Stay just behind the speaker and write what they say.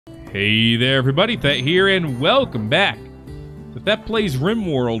Hey there everybody, Thet here, and welcome back to Thet Plays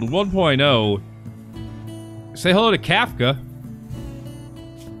Rimworld 1.0. Say hello to Kafka.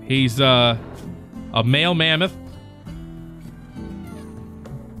 He's a male mammoth.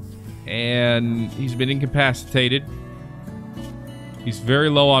 And he's been incapacitated. He's very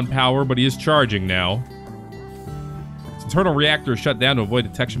low on power, but he is charging now. His internal reactor is shut down to avoid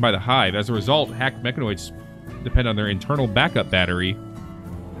detection by the hive. As a result, hacked mechanoids depend on their internal backup battery,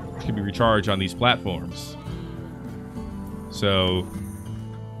 which can be recharged on these platforms. So,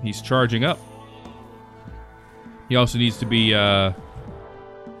 he's charging up. He also needs to be,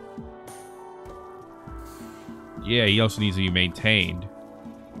 he also needs to be maintained.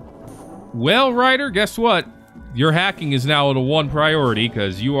 Well, Ryder, guess what? Your hacking is now a one priority,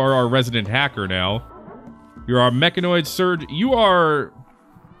 because you are our resident hacker now. You're our mechanoid surge. You are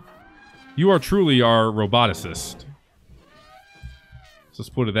truly our roboticist. So let's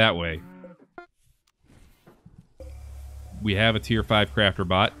put it that way. We have a tier 5 crafter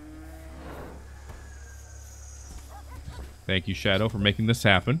bot. Thank you, Shadow, for making this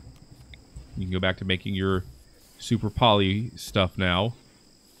happen. You can go back to making your super poly stuff now.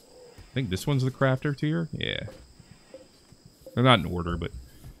 I think this one's the crafter tier? Yeah. They're not in order, but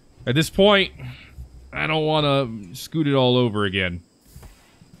at this point, I don't want to scoot it all over again.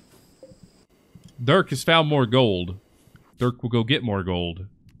 Dirk has found more gold. Dirk will go get more gold.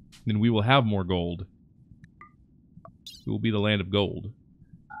 Then we will have more gold. We will be the land of gold.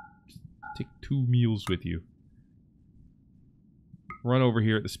 Take 2 meals with you. Run over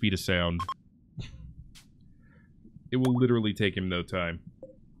here at the speed of sound. It will literally take him no time.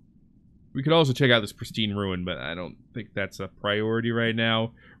 We could also check out this pristine ruin, but I don't think that's a priority right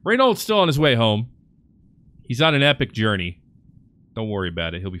now. Reynolds still on his way home. He's on an epic journey. Don't worry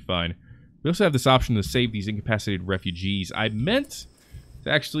about it. He'll be fine. We also have this option to save these incapacitated refugees. I meant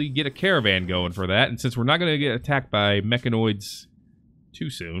to actually get a caravan going for that, and since we're not going to get attacked by mechanoids too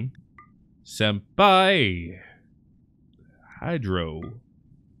soon... Senpai... Hydro...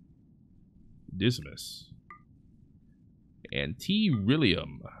 Dismas... and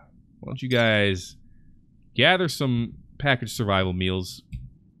T-Rillium. Why don't you guys gather some packaged survival meals,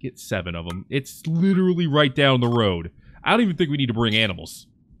 get 7 of them. It's literally right down the road. I don't even think we need to bring animals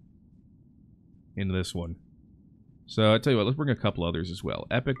into this one. So, I tell you what, let's bring a couple others as well.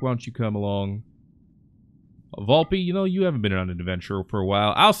 Epic, why don't you come along? Volpe, you know, you haven't been on an adventure for a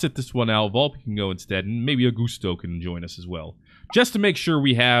while. I'll sit this one out. Volpe can go instead, and maybe Augusto can join us as well. Just to make sure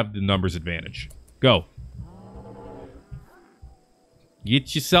we have the numbers advantage. Go.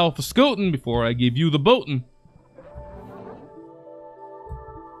 Get yourself a scootin' before I give you the boatin'.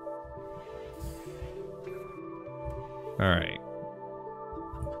 Alright.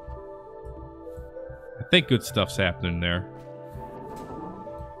 I think good stuff's happening there.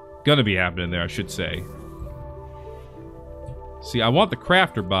 Gonna be happening there, I should say. See, I want the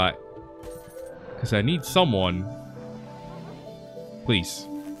crafter bot, because I need someone. Please.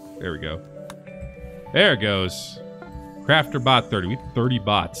 There we go. There it goes. Crafter bot 30. We have 30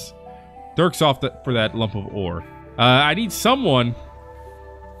 bots. Dirk's off for that lump of ore. I need someone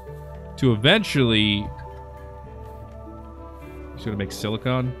to eventually... He's gonna make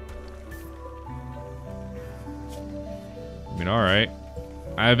silicon? I mean, alright.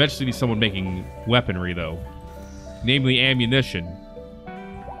 I eventually need someone making weaponry, though. Namely, ammunition.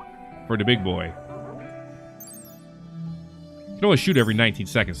 For the big boy. You can only shoot every 19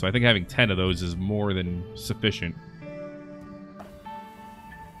 seconds, so I think having 10 of those is more than sufficient.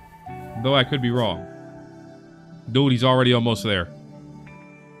 Though I could be wrong. Dude, he's already almost there.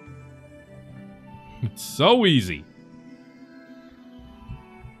 It's so easy.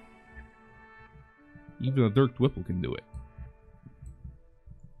 Even a Dirk Whipple can do it.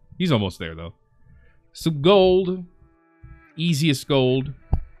 He's almost there, though. Some gold. Easiest gold.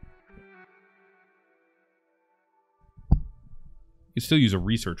 You can still use a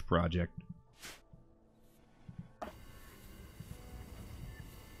research project.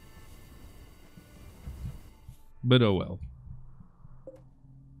 But oh well.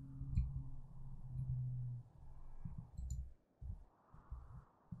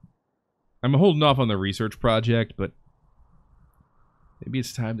 I'm holding off on the research project, but maybe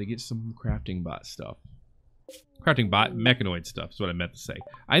it's time to get some crafting bot stuff. Crafting bot mechanoid stuff is what I meant to say.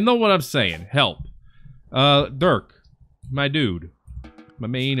 I know what I'm saying. Help. Dirk. My dude. My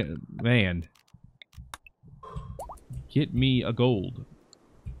main man. Get me a gold.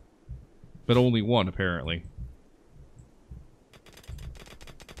 But only one, apparently.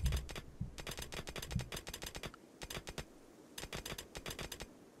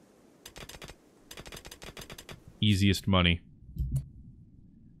 Easiest money.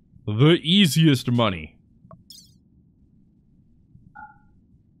 The easiest money.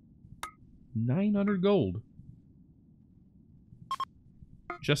 900 gold.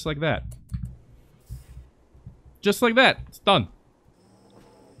 Just like that. Just like that. It's done.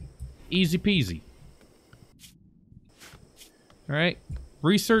 Easy peasy. Alright.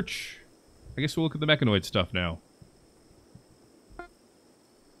 Research. I guess we'll look at the Mechanoid stuff now.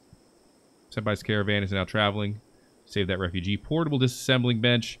 Senpai's caravan is now traveling. Save that refugee. Portable disassembling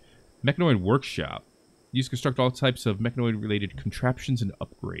bench. Mechanoid workshop. Use to construct all types of Mechanoid-related contraptions and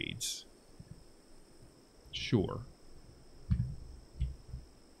upgrades. Sure.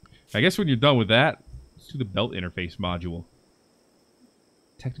 I guess when you're done with that, let's do the belt interface module.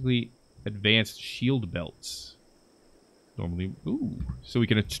 Technically advanced shield belts. Normally, ooh. So we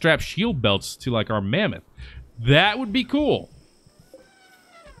can strap shield belts to, like, our mammoth. That would be cool.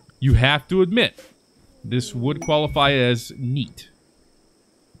 You have to admit, this would qualify as neat.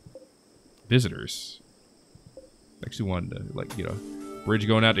 Visitors. Actually wanted to, like, you know, bridge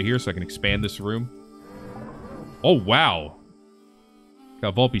going out to here so I can expand this room. Oh, wow.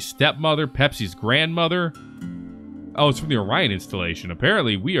 Got Volpe's stepmother, Pepsi's grandmother. Oh, it's from the Orion installation.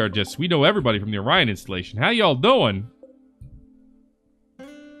 Apparently, we know everybody from the Orion installation. How y'all doing?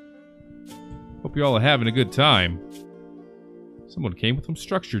 Hope y'all are having a good time. Someone came with some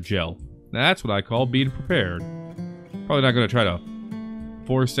structure gel. Now, that's what I call being prepared. Probably not going to try to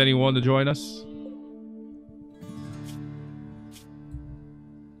force anyone to join us.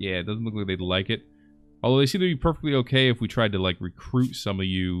 Yeah, it doesn't look like they'd like it. Although they seem to be perfectly okay if we tried to, like, recruit some of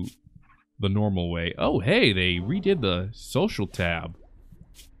you the normal way. Oh, hey, they redid the social tab.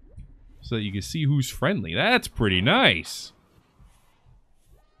 So that you can see who's friendly. That's pretty nice.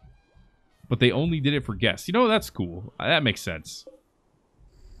 But they only did it for guests. You know, that's cool. That makes sense.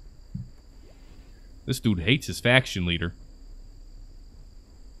 This dude hates his faction leader.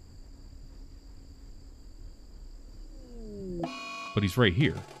 But he's right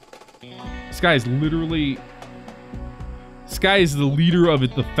here. This guy is literally... This guy is the leader of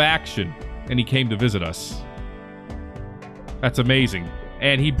the faction. And he came to visit us. That's amazing.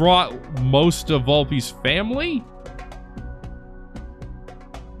 And he brought most of Volpe's family?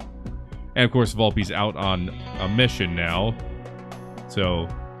 And of course, Volpe's out on a mission now. So,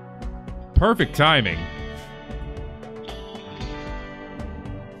 perfect timing.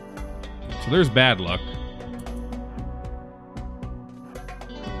 So there's bad luck.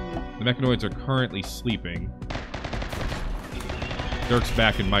 The Mechanoids are currently sleeping. Dirk's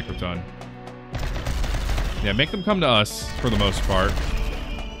back in Microton. Yeah, make them come to us, for the most part.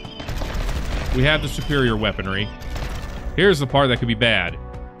 We have the superior weaponry. Here's the part that could be bad.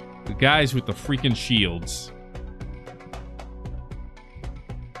 The guys with the freaking shields.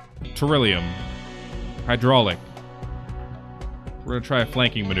 Beryllium. Hydraulic. We're gonna try a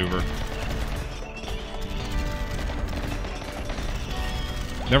flanking maneuver.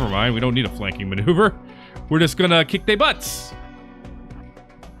 Never mind, we don't need a flanking maneuver. We're just gonna kick their butts.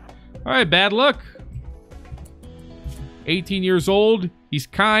 Alright, bad luck. 18 years old. He's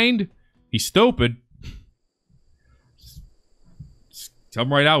kind. He's stupid.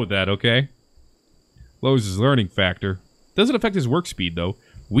 Come right out with that, okay? Lowers his learning factor. Doesn't affect his work speed, though.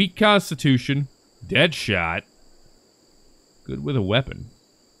 Weak constitution. Dead shot. Good with a weapon.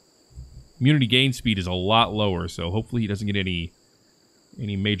 Immunity gain speed is a lot lower, so hopefully he doesn't get any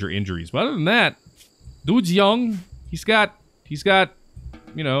major injuries. But other than that, dude's young. He's got,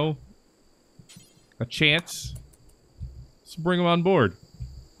 you know, a chance. Let's bring him on board.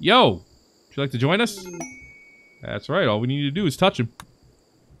 Yo, would you like to join us? That's right. All we need to do is touch him.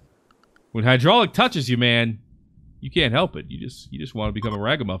 When hydraulic touches you, man, you can't help it. You just want to become a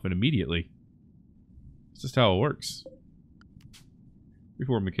ragamuffin immediately. It's just how it works.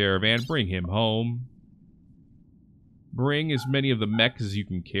 Reform the caravan. Bring him home. Bring as many of the mechs as you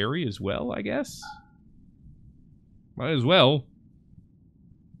can carry as well, I guess. Might as well.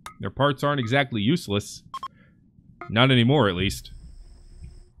 Their parts aren't exactly useless. Not anymore, at least.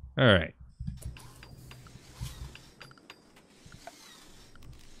 Alright.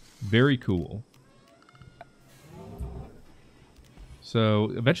 Very cool.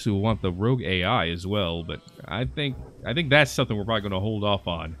 So, eventually we'll want the rogue AI as well, but I think that's something we're probably going to hold off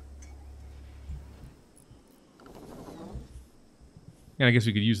on. And I guess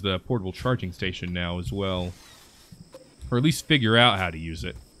we could use the portable charging station now as well. Or at least figure out how to use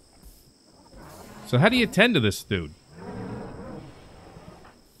it. So how do you attend to this dude?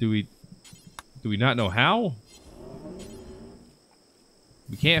 Do we not know how?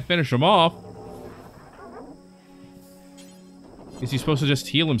 We can't finish him off. Is he supposed to just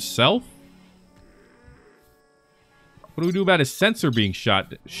heal himself? What do we do about his sensor being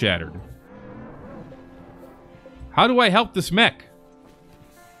shattered? How do I help this mech?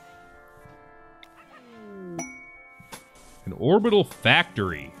 An orbital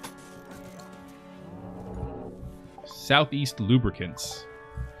factory. Southeast Lubricants.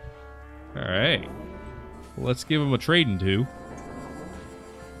 Alright. Well, let's give him a trading to.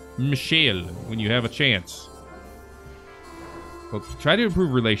 Michelle, when you have a chance. Well, try to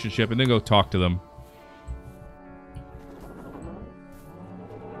improve relationship and then go talk to them.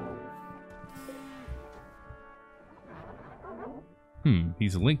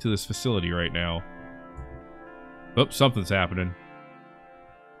 He's linked to this facility right now. Oh, something's happening.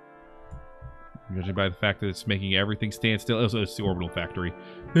 Judging by the fact that it's making everything stand still. Oh, it's the orbital factory.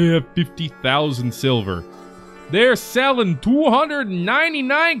 They have 50,000 silver. They're selling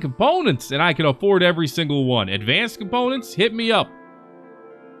 299 components, and I can afford every single one. Advanced components, hit me up.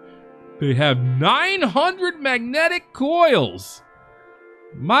 They have 900 magnetic coils.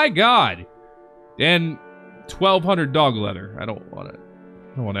 My God. And 1,200 dog leather. I don't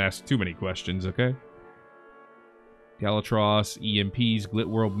want to ask too many questions, okay? Galatros, EMPs,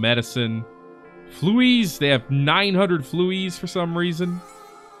 Glitworld Medicine. Fluies, they have 900 fluies for some reason.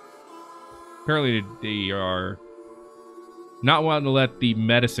 Apparently they are not wanting to let the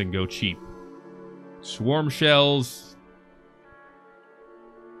medicine go cheap. Swarm shells.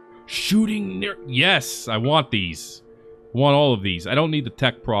 Shooting near... Yes, I want these. I want all of these. I don't need the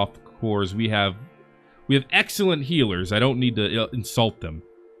tech prof cores. We have excellent healers. I don't need to insult them.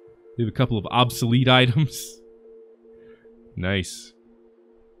 We have a couple of obsolete items. Nice.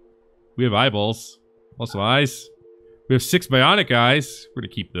 We have eyeballs. Also eyes. We have 6 bionic eyes. We're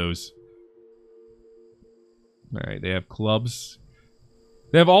gonna keep those. Alright, they have clubs.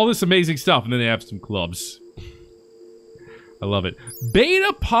 They have all this amazing stuff, and then they have some clubs. I love it.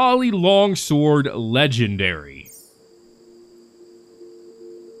 Beta Poly Longsword Legendary.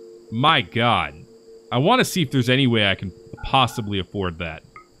 My God. I want to see if there's any way I can possibly afford that.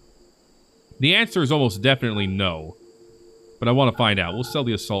 The answer is almost definitely no. But I want to find out. We'll sell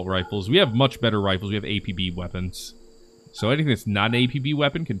the assault rifles. We have much better rifles. We have APB weapons. So anything that's not an APB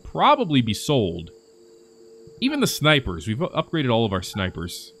weapon can probably be sold. Even the snipers. We've upgraded all of our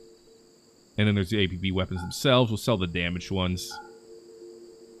snipers. And then there's the APB weapons themselves. We'll sell the damaged ones.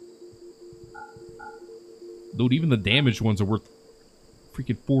 Dude, even the damaged ones are worth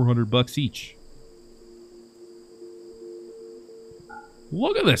freaking 400 bucks each.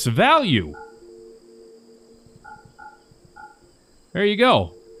 Look at this value. There you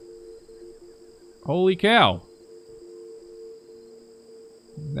go. Holy cow.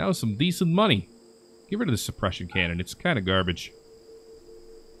 That was some decent money. Get rid of the suppression cannon. It's kind of garbage.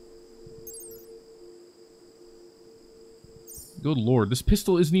 Good lord, this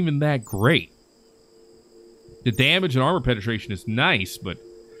pistol isn't even that great. The damage and armor penetration is nice, but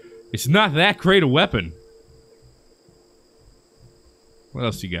it's not that great a weapon. What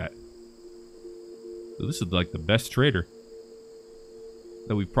else you got? So this is like the best trader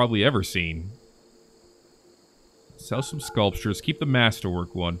that we've probably ever seen. Sell some sculptures. Keep the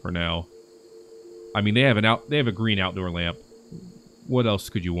masterwork one for now. I mean, they have a green outdoor lamp. What else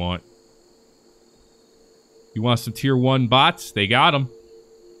could you want? You want some tier 1 bots? They got them.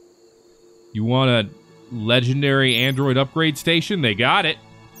 You want a legendary android upgrade station? They got it.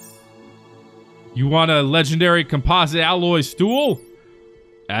 You want a legendary composite alloy stool?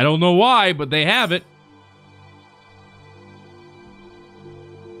 I don't know why, but they have it.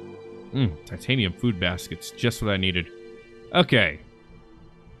 Titanium food baskets. Just what I needed. Okay.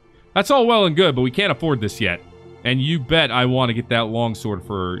 That's all well and good, but we can't afford this yet. And you bet I want to get that longsword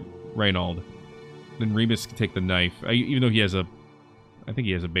for Reynold. Then Remus can take the knife. Even though he has a... I think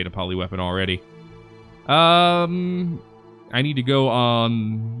he has a beta poly weapon already. I need to go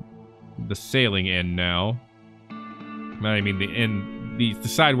on the sailing end now. I mean, the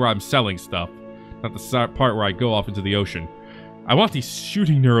side where I'm selling stuff. Not the part where I go off into the ocean. I want these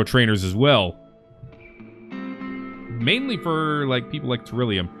shooting neurotrainers as well. Mainly for, like, people like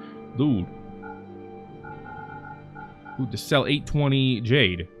Terillium. Dude. Ooh, to sell 820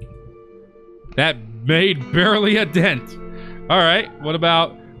 Jade. That made barely a dent. Alright, what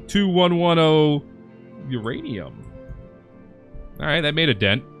about 2110 Uranium? Alright, that made a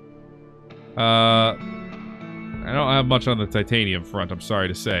dent. I don't have much on the titanium front, I'm sorry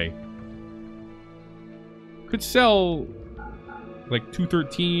to say. Could sell, like,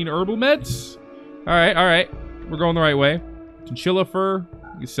 213 herbal meds? Alright, alright. We're going the right way. Chinchilla fur.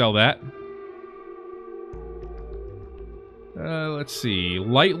 You can sell that. Let's see.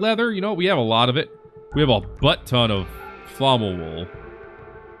 Light leather. You know what? We have a lot of it. We have a butt ton of flannel wool.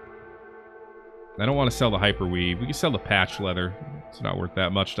 I don't want to sell the hyperweave. We can sell the patch leather. It's not worth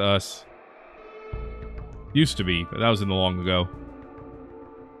that much to us. Used to be, but that was in the long ago.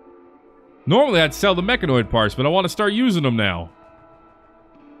 Normally I'd sell the Mechanoid parts, but I want to start using them now.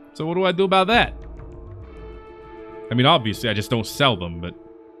 So what do I do about that? I mean, obviously I just don't sell them, but...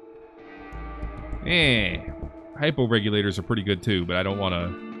 Hypo regulators are pretty good too, but I don't want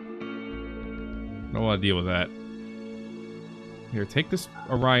to deal with that. Here, take this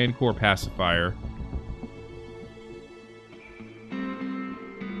Orion Core pacifier.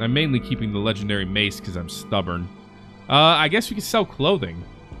 I'm mainly keeping the legendary mace because I'm stubborn. I guess we could sell clothing.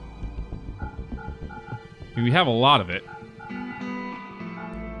 I mean, we have a lot of it.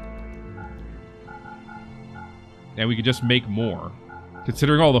 And we could just make more.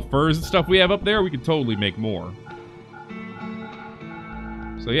 Considering all the furs and stuff we have up there, we could totally make more.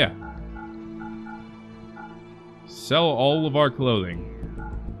 So yeah. Sell all of our clothing.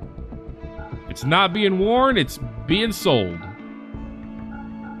 It's not being worn, it's being sold.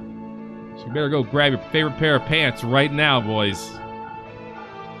 So you better go grab your favorite pair of pants right now, boys.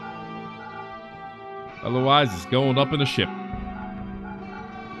 Otherwise, it's going up in the ship.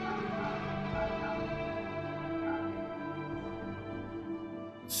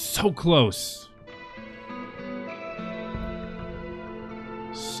 So close.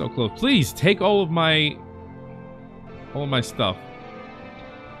 So close. Please take all of my stuff.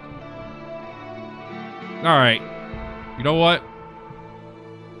 All right. You know what?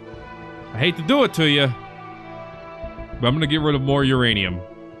 I hate to do it to you, but I'm gonna get rid of more uranium.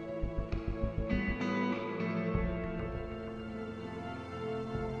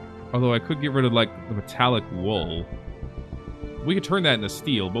 Although I could get rid of, like, the metallic wool. We could turn that into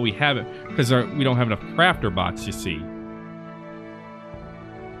steel, but we haven't, because we don't have enough crafter bots, you see.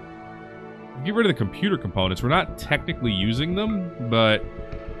 Get rid of the computer components. We're not technically using them, but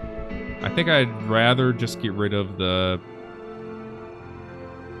I think I'd rather just get rid of the...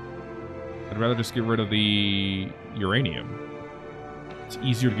 I'd rather just get rid of the uranium. It's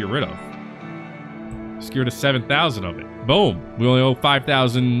easier to get rid of. Just get rid of 7,000 of it. Boom. We only owe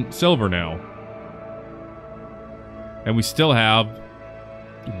 5,000 silver now. And we still have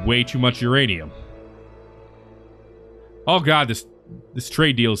way too much uranium. Oh god, this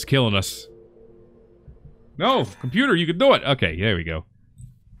trade deal is killing us. No, computer, you can do it. Okay, there we go.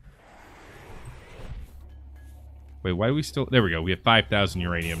 Wait, why do we still... There we go, we have 5,000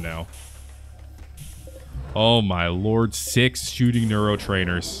 uranium now. Oh my lord, 6 shooting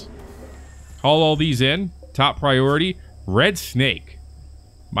neurotrainers. Haul all these in. Top priority, Red Snake.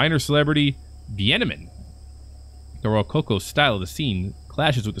 Minor celebrity, Viennaman. The Rococo style of the scene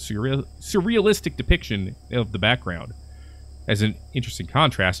clashes with the surrealistic depiction of the background. As an interesting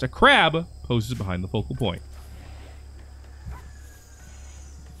contrast, a crab poses behind the focal point.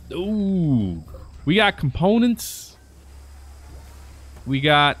 Ooh, we got components. We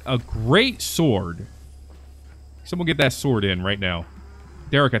got a great sword. Someone get that sword in right now.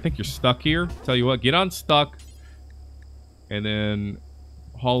 Derek, I think you're stuck here. Tell you what, get unstuck. And then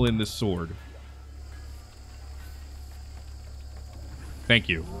haul in this sword. Thank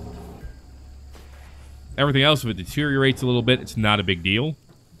you. Everything else, if it deteriorates a little bit, it's not a big deal.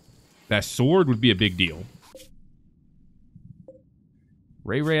 That sword would be a big deal.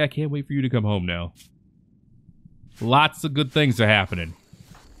 Ray, I can't wait for you to come home now. Lots of good things are happening.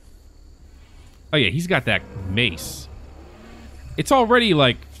 Oh yeah, he's got that mace. It's already,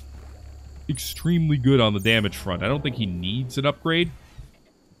 like, extremely good on the damage front. I don't think he needs an upgrade.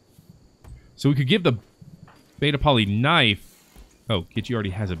 So we could give the Beta Poly knife... Oh, Gidgy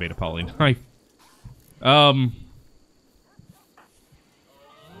already has a Beta Poly knife.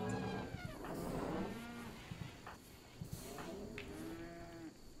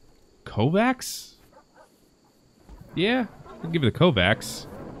 Kovacs? Yeah, I'll give it a Kovacs.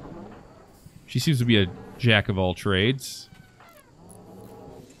 She seems to be a jack of all trades.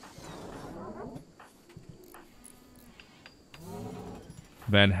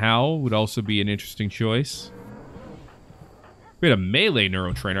 Van Hal would also be an interesting choice. We had a melee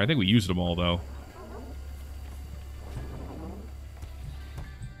neurotrainer. I think we used them all, though.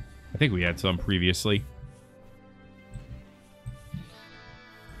 I think we had some previously.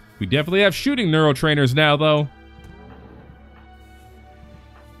 We definitely have shooting neurotrainers now, though.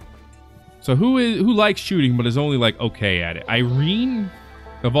 So who likes shooting but is only, like, okay at it? Irene,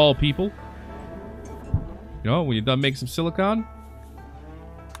 of all people. You know, when you're done making some silicon,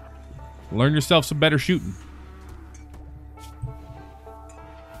 learn yourself some better shooting.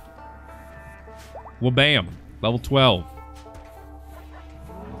 Well, bam. Level 12.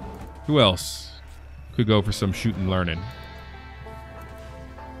 Who else could go for some shooting learning?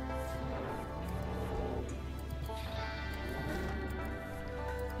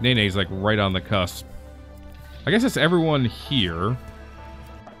 Nene's like right on the cusp. I guess that's everyone here.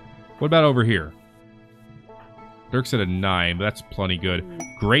 What about over here? Dirk's at a 9, but that's plenty good.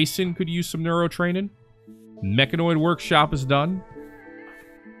 Grayson could use some neuro training. Mechanoid workshop is done.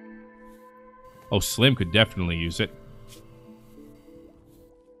 Oh, Slim could definitely use it.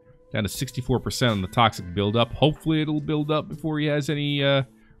 Down to 64% on the toxic buildup. Hopefully it'll build up before he has any, or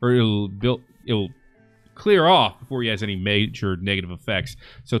it'll clear off before he has any major negative effects.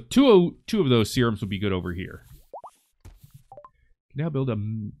 So two of those serums will be good over here. Can now build a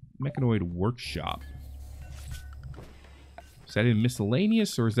Mechanoid workshop. Is that in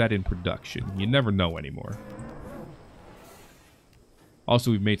miscellaneous or is that in production? You never know anymore.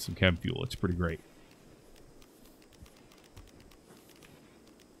 Also, we've made some chem fuel. It's pretty great.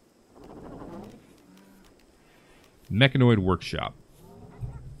 Mechanoid workshop.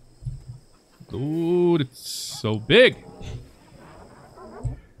 Ooh, it's so big.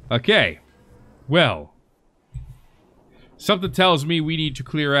 Okay. Well. Something tells me we need to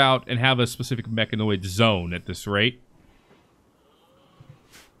clear out and have a specific mechanoid zone at this rate.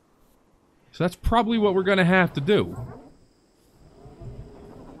 So that's probably what we're going to have to do.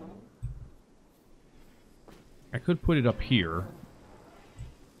 I could put it up here.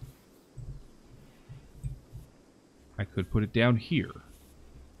 I could put it down here.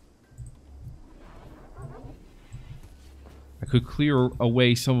 I could clear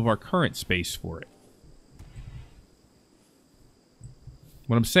away some of our current space for it.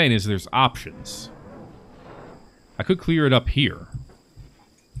 What I'm saying is there's options. I could clear it up here.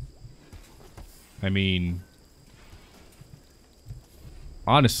 I mean,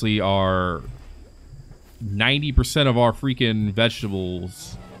 honestly, our 90% of our freaking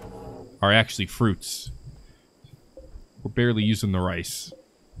vegetables are actually fruits. We're barely using the rice.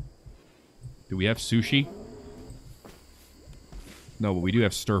 Do we have sushi? No, but we do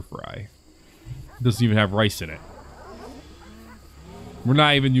have stir fry. It doesn't even have rice in it. We're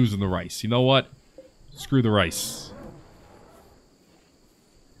not even using the rice. You know what? Screw the rice.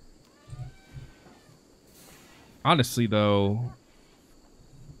 Honestly, though...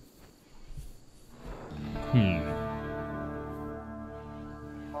 I'm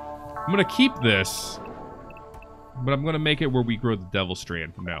gonna keep this, but I'm gonna make it where we grow the Devil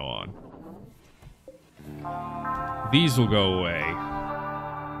Strand from now on. These will go away.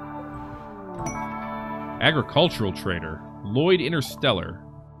 Agricultural Trader. Lloyd Interstellar.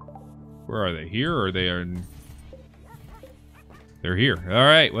 Where are they? Here or are they in... They're here.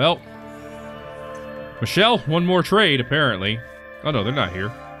 Alright, well. Michelle, one more trade, apparently. Oh no, they're not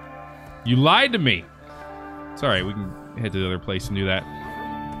here. You lied to me! It's alright, we can head to the other place and do that.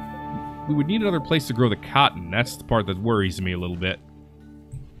 We would need another place to grow the cotton. That's the part that worries me a little bit.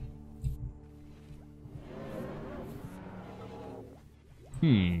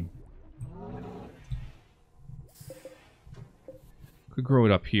 Could grow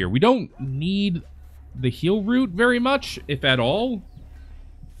it up here. We don't need the heal root very much, if at all.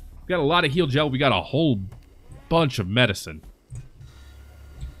 We've got a lot of heal gel. We got a whole bunch of medicine.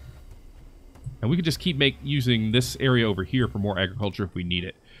 And we could just keep using this area over here for more agriculture if we need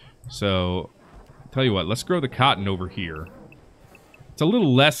it. So, tell you what, let's grow the cotton over here. It's a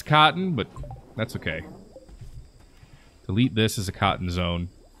little less cotton, but that's okay. Delete this as a cotton zone.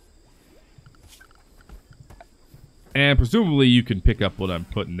 And presumably you can pick up what I'm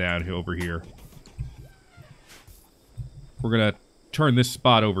putting down over here. We're going to turn this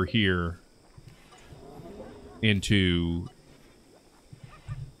spot over here into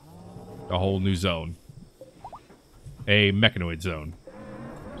a whole new zone. A mechanoid zone,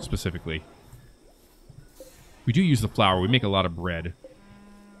 specifically. We do use the flour. We make a lot of bread.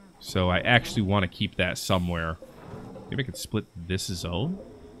 So I actually want to keep that somewhere. Maybe I could split this zone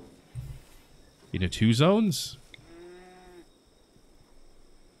into 2 zones?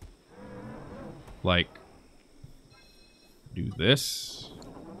 Like, do this.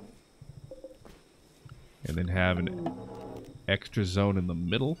 And then have an extra zone in the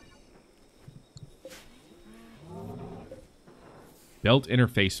middle. Belt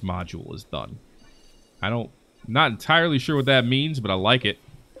interface module is done. Not entirely sure what that means, but I like it.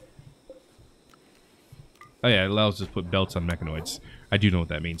 Oh yeah, it allows us to put belts on mechanoids. I do know what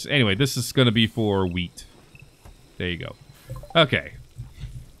that means. Anyway, this is going to be for wheat. There you go. Okay.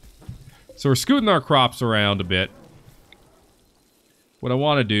 So we're scooting our crops around a bit. What I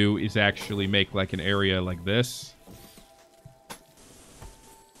want to do is actually make like an area like this.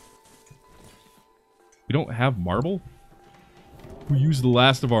 We don't have marble? We used the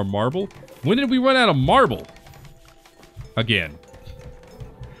last of our marble? When did we run out of marble? Again.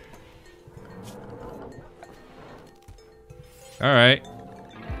 Alright.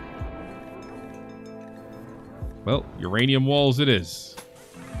 Well, uranium walls it is.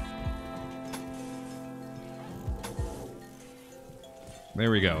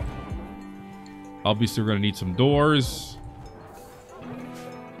 There we go. Obviously, we're going to need some doors.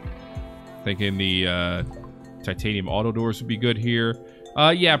 Thinking the titanium auto doors would be good here.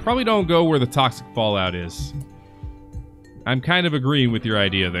 Yeah, probably don't go where the toxic fallout is. I'm kind of agreeing with your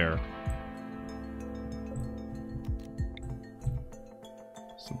idea there.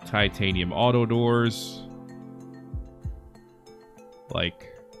 Some titanium auto doors.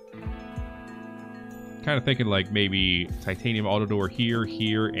 Like, kind of thinking like maybe titanium auto door here,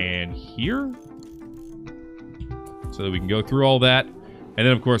 here, and here. So that we can go through all that. And then,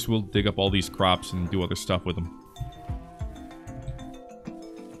 of course, we'll dig up all these crops and do other stuff with them.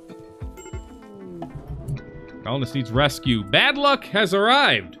 Colonist needs rescue. Bad luck has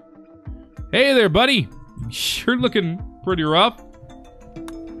arrived. Hey there, buddy. You're looking pretty rough.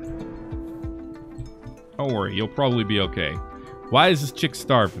 Don't worry, you'll probably be okay. Why is this chick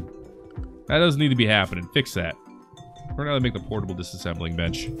starving? That doesn't need to be happening. Fix that. We're gonna make the portable disassembling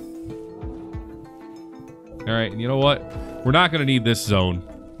bench. Alright, you know what? We're not gonna need this zone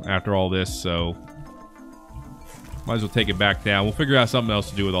after all this, so might as well take it back down. We'll figure out something else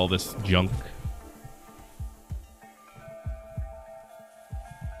to do with all this junk.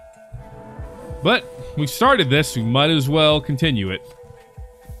 But we started this, we might as well continue it.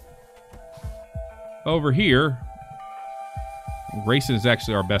 Over here, Grayson is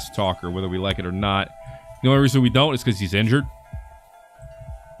actually our best talker, whether we like it or not. The only reason we don't is because he's injured.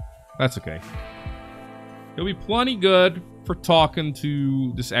 That's okay. He'll be plenty good for talking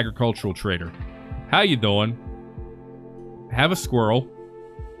to this agricultural trader. How you doing? Have a squirrel.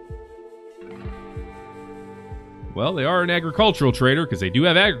 Well, they are an agricultural trader because they do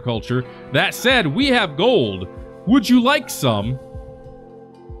have agriculture. That said, we have gold. Would you like some?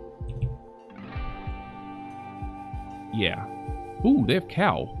 Yeah. Ooh, they have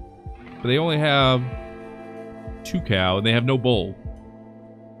cow. But they only have 2 cow and they have no bull.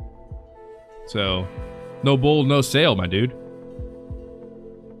 So, no bull, no sale, my dude.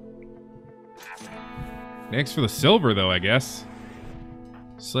 Thanks for the silver, though, I guess.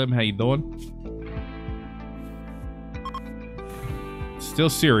 Slim, how you doing? Still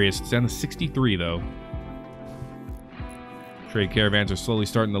serious. It's down to 63, though. Trade caravans are slowly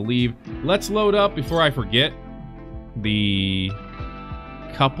starting to leave. Let's load up, before I forget, the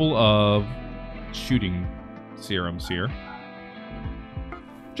couple of shooting serums here.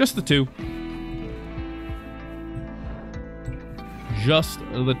 Just the 2. Just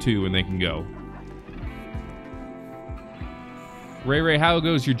the 2, and they can go. Ray, how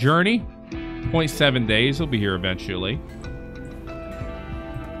goes your journey? 0.7 days. He'll be here eventually.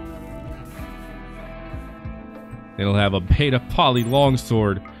 It'll have a beta poly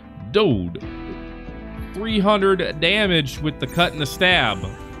longsword. Dude. 300 damage with the cut and the stab.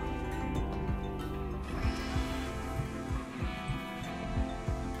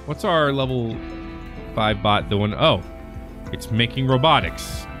 What's our level 5 bot doing? Oh, it's making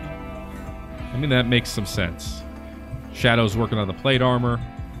robotics. I mean, that makes some sense. Shadow's working on the plate armor.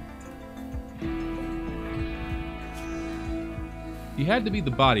 You had to be the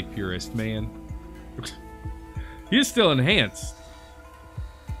body purist, man. He's still enhanced.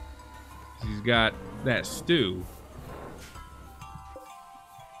 He's got that stew.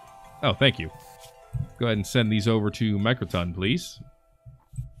 Oh, thank you. Go ahead and send these over to Microton, please.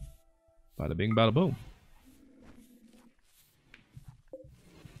 Bada bing, bada boom.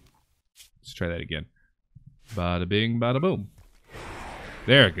 Let's try that again. Bada bing, bada boom.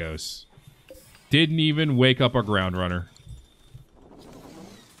 There it goes. Didn't even wake up our ground runner.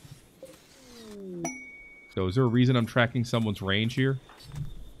 So is there a reason I'm tracking someone's range here?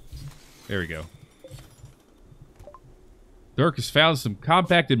 There we go. Dirk has found some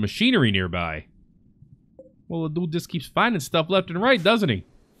compacted machinery nearby. Well, the dude just keeps finding stuff left and right, doesn't he?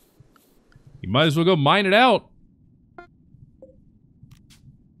 You might as well go mine it out.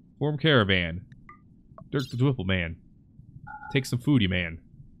 Form caravan. Dirk the Dwipple man. Take some foodie man.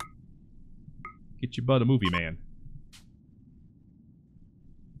 Get your butt a movie man.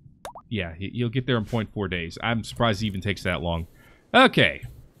 Yeah, he'll get there in 0.4 days. I'm surprised he even takes that long. Okay.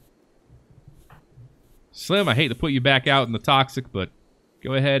 Slim, I hate to put you back out in the toxic, but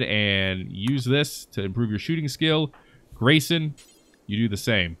go ahead and use this to improve your shooting skill. Grayson, you do the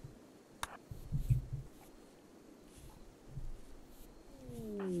same.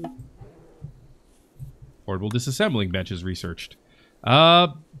 Portable disassembling bench is researched.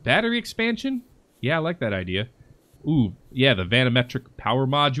 Battery expansion? Yeah, I like that idea. Ooh, yeah, the vanometric power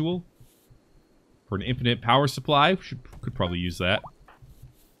module. For an infinite power supply. Could probably use that.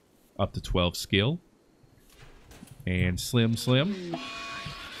 Up to 12 skill. And slim.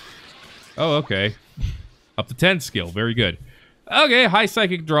 Oh, okay. Up to 10 skill. Very good. Okay, high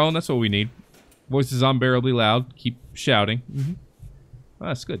psychic drone. That's what we need. Voice is unbearably loud. Keep shouting. Oh,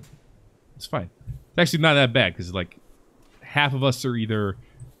 that's good. It's fine. It's actually not that bad, because, like, half of us are either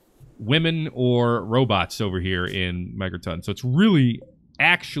women or robots over here in Microton. So it's really,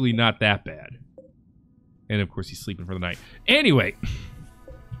 actually not that bad. And, of course, he's sleeping for the night. Anyway,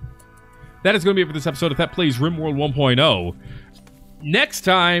 that is going to be it for this episode of Thet Plays Rimworld 1.0. Next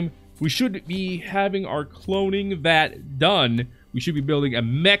time, we should be having our cloning vat done. We should be building a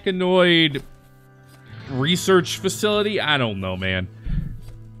Mechanoid research facility. I don't know, man.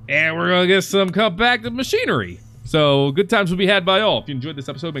 And we're going to get some compacted machinery. So, good times will be had by all. If you enjoyed this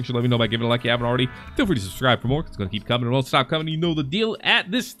episode, make sure to let me know by giving it a like if you haven't already. Feel free to subscribe for more, because it's going to keep coming and won't stop coming. You know the deal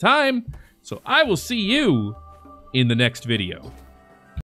at this time. So, I will see you in the next video.